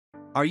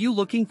Are you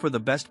looking for the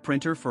best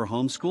printer for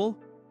homeschool?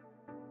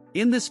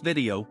 In this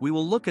video, we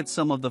will look at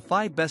some of the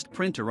 5 best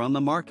printer on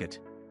the market.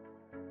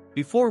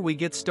 Before we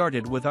get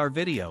started with our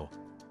video,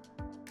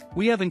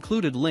 we have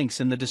included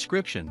links in the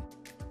description.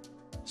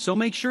 So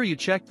make sure you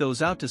check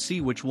those out to see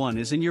which one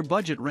is in your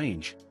budget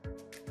range.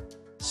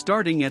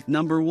 Starting at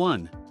number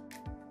 1.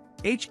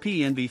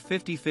 HP Envy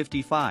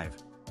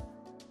 5055.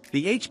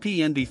 The HP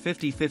Envy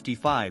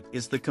 5055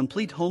 is the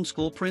complete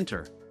homeschool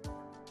printer.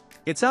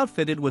 It's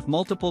outfitted with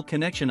multiple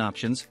connection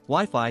options,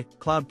 Wi-Fi,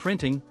 cloud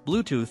printing,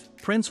 Bluetooth,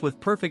 prints with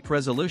perfect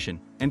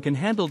resolution, and can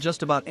handle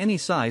just about any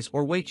size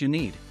or weight you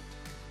need.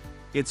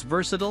 It's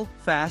versatile,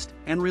 fast,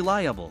 and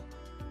reliable.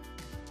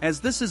 As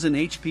this is an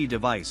HP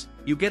device,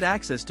 you get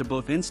access to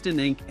both Instant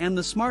Ink and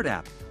the Smart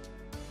app.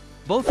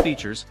 Both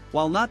features,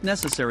 while not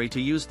necessary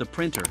to use the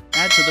printer,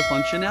 add to the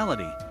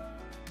functionality.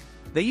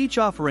 They each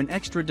offer an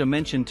extra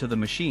dimension to the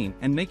machine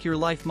and make your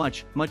life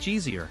much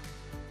easier.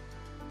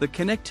 The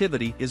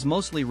connectivity is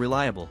mostly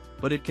reliable,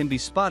 but it can be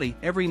spotty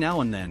every now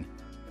and then.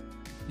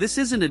 This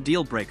isn't a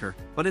deal breaker,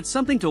 but it's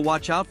something to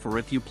watch out for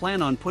if you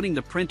plan on putting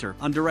the printer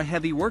under a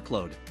heavy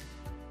workload.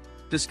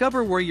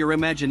 Discover where your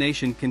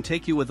imagination can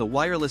take you with a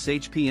wireless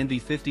HP Envy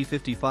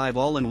 5055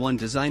 all-in-one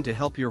designed to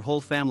help your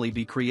whole family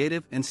be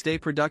creative and stay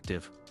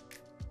productive.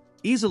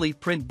 Easily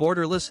print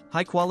borderless,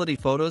 high-quality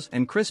photos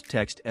and crisp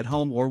text at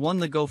home or on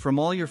the go from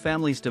all your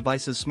family's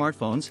devices,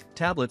 smartphones,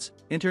 tablets,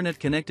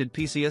 internet-connected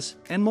PCs,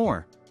 and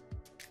more.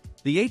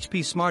 The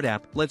HP Smart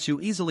app lets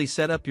you easily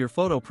set up your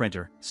photo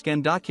printer,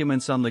 scan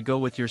documents on the go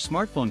with your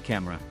smartphone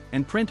camera,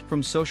 and print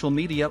from social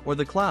media or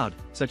the cloud,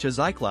 such as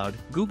iCloud,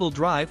 Google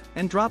Drive,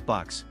 and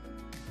Dropbox.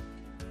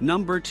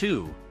 Number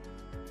 2.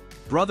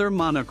 Brother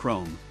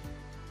Monochrome.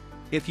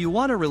 If you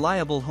want a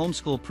reliable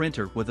homeschool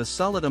printer with a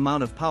solid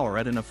amount of power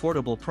at an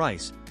affordable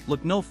price,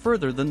 look no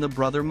further than the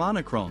Brother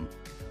Monochrome.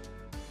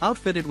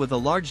 Outfitted with a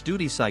large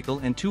duty cycle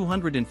and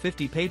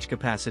 250-page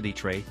capacity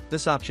tray,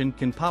 this option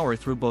can power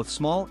through both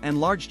small and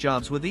large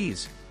jobs with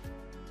ease.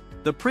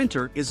 The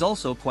printer is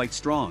also quite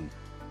strong.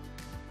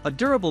 A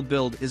durable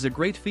build is a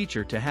great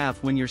feature to have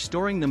when you're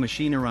storing the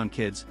machine around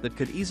kids that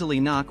could easily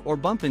knock or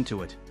bump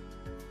into it.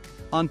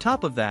 On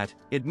top of that,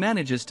 it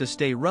manages to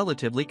stay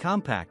relatively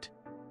compact.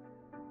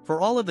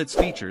 For all of its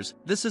features,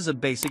 this is a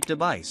basic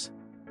device.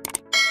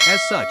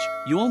 As such,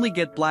 you only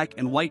get black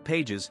and white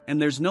pages and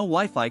there's no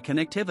Wi-Fi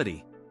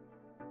connectivity.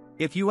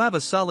 If you have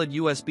a solid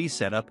USB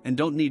setup and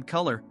don't need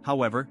color,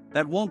 however,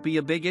 that won't be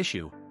a big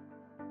issue.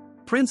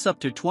 Prints up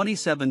to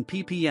 27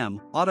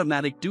 ppm,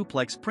 automatic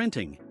duplex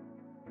printing.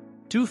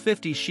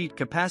 250 sheet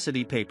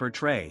capacity paper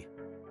tray.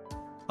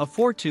 A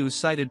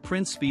 4-2-sided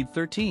print speed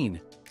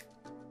 13.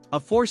 A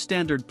 4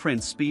 standard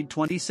print speed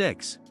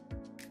 26.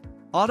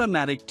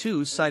 Automatic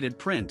 2-sided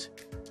print.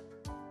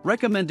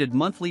 Recommended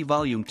monthly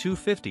volume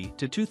 250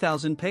 to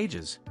 2000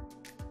 pages.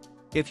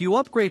 If you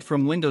upgrade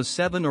from Windows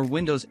 7 or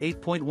Windows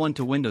 8.1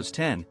 to Windows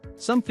 10,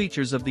 some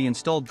features of the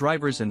installed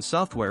drivers and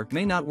software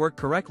may not work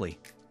correctly.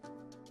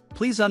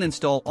 Please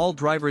uninstall all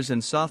drivers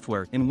and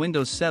software in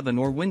Windows 7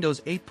 or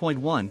Windows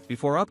 8.1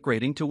 before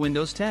upgrading to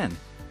Windows 10.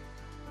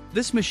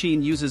 This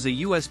machine uses a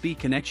USB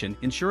connection,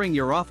 ensuring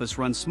your office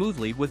runs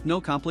smoothly with no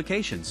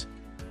complications.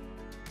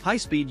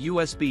 High-speed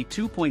USB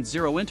 2.0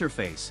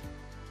 interface.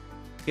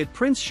 It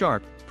prints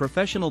sharp,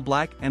 professional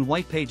black and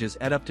white pages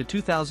at up to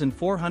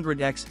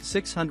 2400 x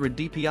 600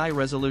 dpi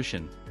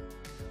resolution.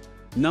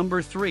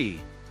 Number 3.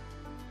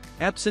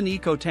 Epson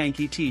EcoTank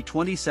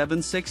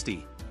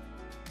ET2760.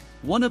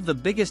 One of the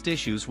biggest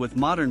issues with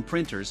modern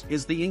printers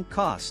is the ink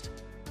cost.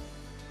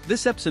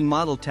 This Epson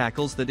model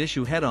tackles that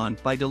issue head-on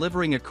by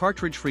delivering a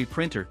cartridge-free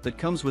printer that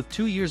comes with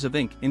 2 years of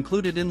ink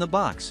included in the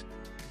box.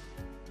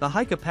 The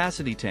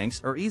high-capacity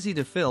tanks are easy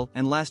to fill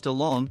and last a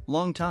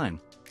long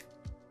time.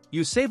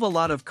 You save a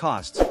lot of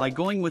costs by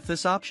going with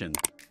this option.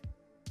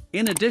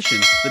 In addition,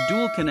 the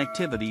dual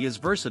connectivity is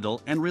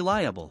versatile and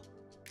reliable.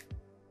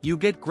 You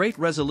get great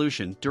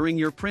resolution during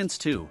your prints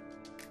too.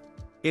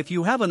 If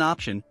you have an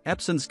option,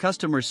 Epson's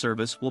customer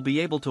service will be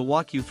able to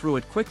walk you through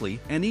it quickly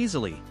and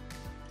easily.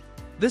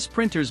 This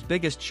printer's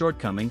biggest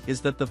shortcoming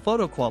is that the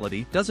photo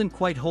quality doesn't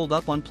quite hold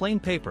up on plain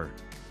paper.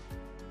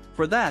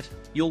 For that,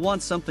 you'll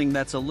want something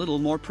that's a little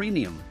more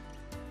premium.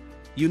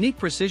 Unique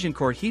Precision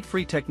Core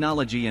heat-free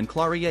technology and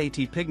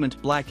Clarity Pigment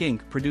Black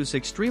ink produce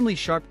extremely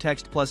sharp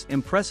text plus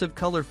impressive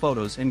color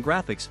photos and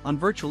graphics on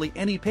virtually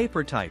any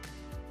paper type.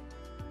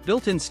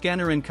 Built-in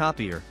scanner and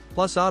copier,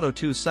 plus auto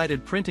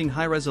 2-sided printing,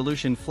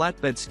 high-resolution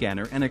flatbed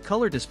scanner and a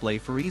color display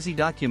for easy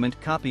document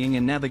copying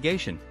and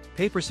navigation,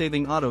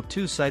 paper-saving auto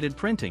 2-sided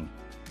printing.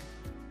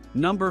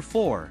 Number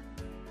 4.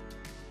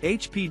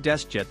 HP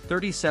DeskJet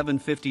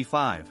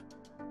 3755.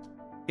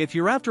 If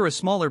you're after a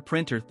smaller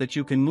printer that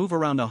you can move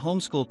around a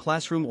homeschool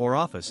classroom or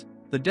office,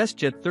 the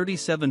DeskJet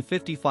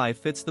 3755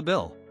 fits the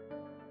bill.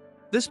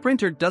 This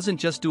printer doesn't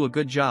just do a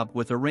good job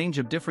with a range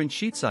of different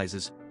sheet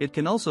sizes, it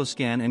can also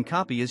scan and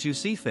copy as you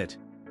see fit.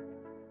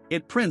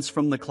 It prints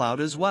from the cloud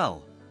as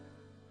well.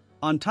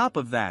 On top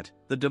of that,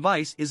 the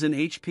device is an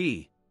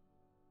HP.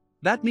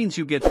 That means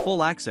you get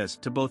full access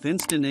to both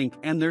Instant Ink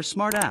and their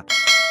Smart app.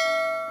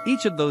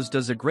 Each of those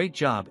does a great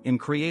job in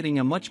creating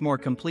a much more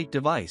complete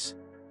device.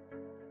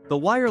 The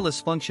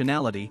wireless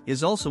functionality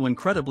is also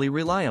incredibly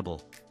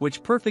reliable,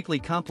 which perfectly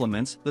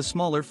complements the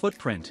smaller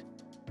footprint.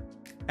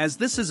 As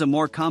this is a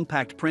more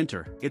compact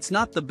printer, it's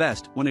not the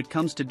best when it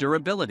comes to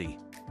durability.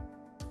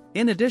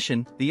 In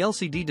addition, the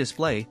LCD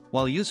display,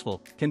 while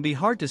useful, can be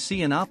hard to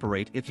see and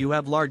operate if you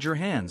have larger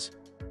hands.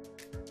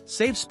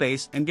 Save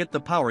space and get the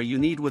power you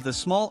need with a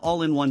small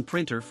all-in-one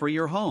printer for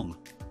your home.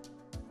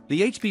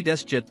 The HP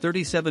DeskJet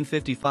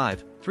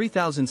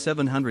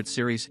 3755-3700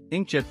 series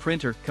inkjet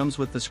printer comes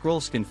with the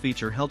scroll skin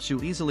feature, helps you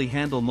easily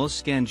handle most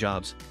scan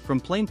jobs, from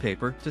plain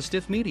paper to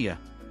stiff media.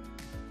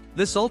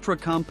 This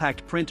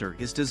ultra-compact printer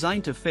is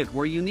designed to fit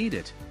where you need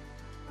it.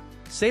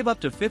 Save up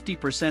to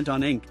 50%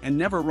 on ink and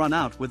never run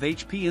out with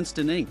HP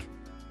Instant Ink.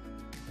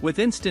 With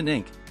Instant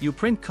Ink, you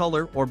print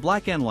color or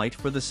black and white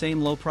for the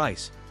same low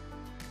price.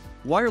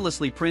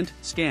 Wirelessly print,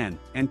 scan,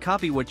 and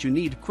copy what you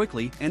need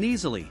quickly and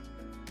easily.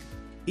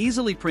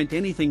 Easily print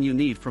anything you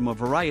need from a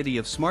variety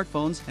of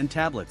smartphones and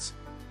tablets.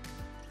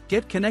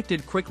 Get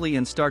connected quickly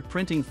and start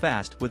printing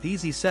fast with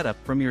easy setup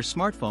from your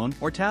smartphone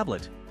or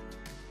tablet.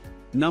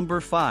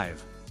 Number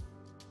 5.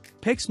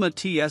 Pixma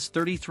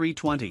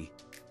TS3320.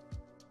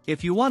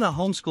 If you want a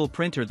homeschool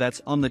printer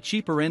that's on the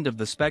cheaper end of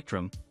the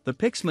spectrum, the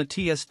Pixma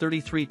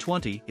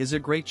TS3320 is a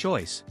great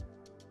choice.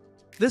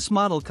 This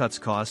model cuts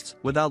costs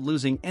without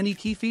losing any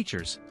key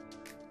features.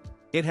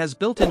 It has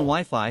built-in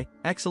Wi-Fi,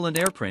 excellent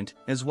AirPrint,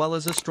 as well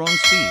as a strong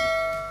speed.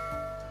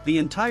 The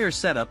entire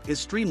setup is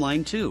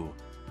streamlined too.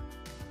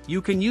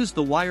 You can use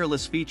the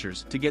wireless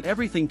features to get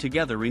everything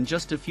together in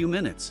just a few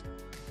minutes.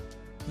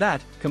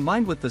 That,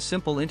 combined with the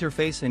simple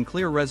interface and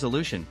clear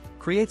resolution,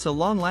 creates a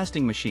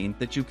long-lasting machine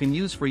that you can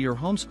use for your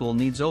homeschool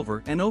needs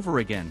over and over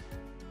again.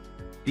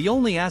 The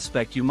only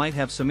aspect you might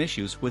have some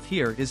issues with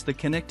here is the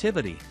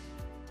connectivity.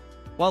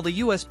 While the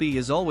USB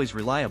is always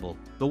reliable,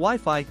 the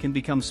Wi-Fi can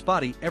become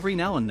spotty every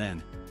now and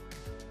then.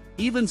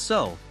 Even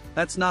so,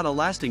 that's not a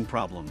lasting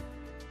problem.